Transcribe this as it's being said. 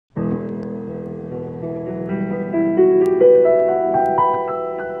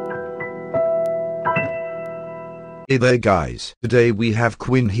Hey there guys, today we have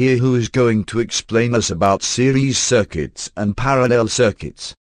Quinn here who is going to explain us about series circuits and parallel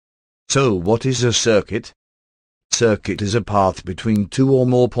circuits. So what is a circuit? Circuit is a path between two or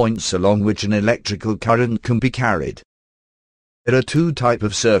more points along which an electrical current can be carried. There are two types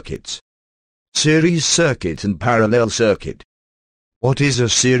of circuits: series circuit and parallel circuit. What is a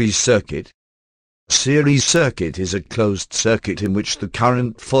series circuit? A series circuit is a closed circuit in which the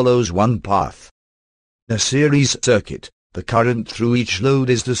current follows one path. In a series circuit, the current through each load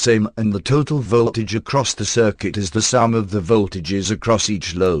is the same and the total voltage across the circuit is the sum of the voltages across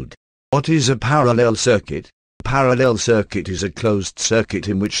each load. What is a parallel circuit? A parallel circuit is a closed circuit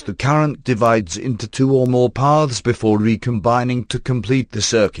in which the current divides into two or more paths before recombining to complete the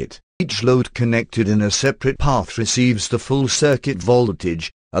circuit. Each load connected in a separate path receives the full circuit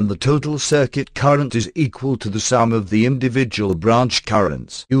voltage, and the total circuit current is equal to the sum of the individual branch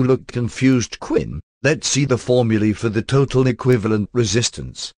currents. You look confused, Quinn? Let's see the formulae for the total equivalent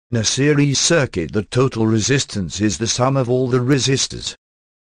resistance. In a series circuit, the total resistance is the sum of all the resistors,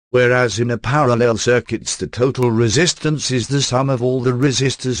 whereas in a parallel circuit the total resistance is the sum of all the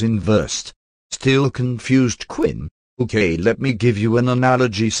resistors inversed. Still confused, Quinn? Okay, let me give you an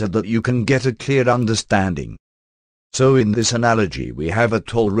analogy so that you can get a clear understanding. So in this analogy we have a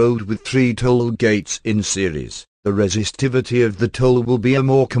toll road with 3 toll gates in series. The resistivity of the toll will be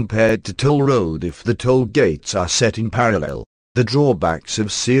more compared to toll road if the toll gates are set in parallel. The drawbacks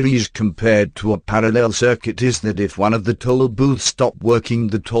of series compared to a parallel circuit is that if one of the toll booths stop working,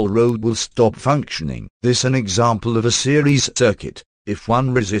 the toll road will stop functioning. This is an example of a series circuit. If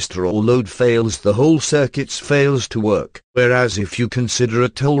one resistor or load fails, the whole circuit fails to work. Whereas if you consider a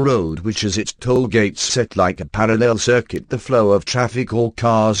toll road which has its toll gates set like a parallel circuit, the flow of traffic or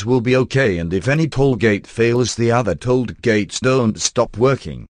cars will be okay, and if any toll gate fails, the other toll gates don't stop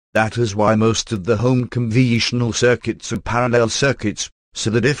working. That is why most of the home conventional circuits are parallel circuits, so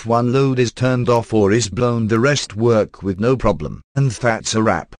that if one load is turned off or is blown, the rest work with no problem. And that's a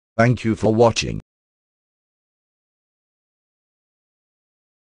wrap. Thank you for watching.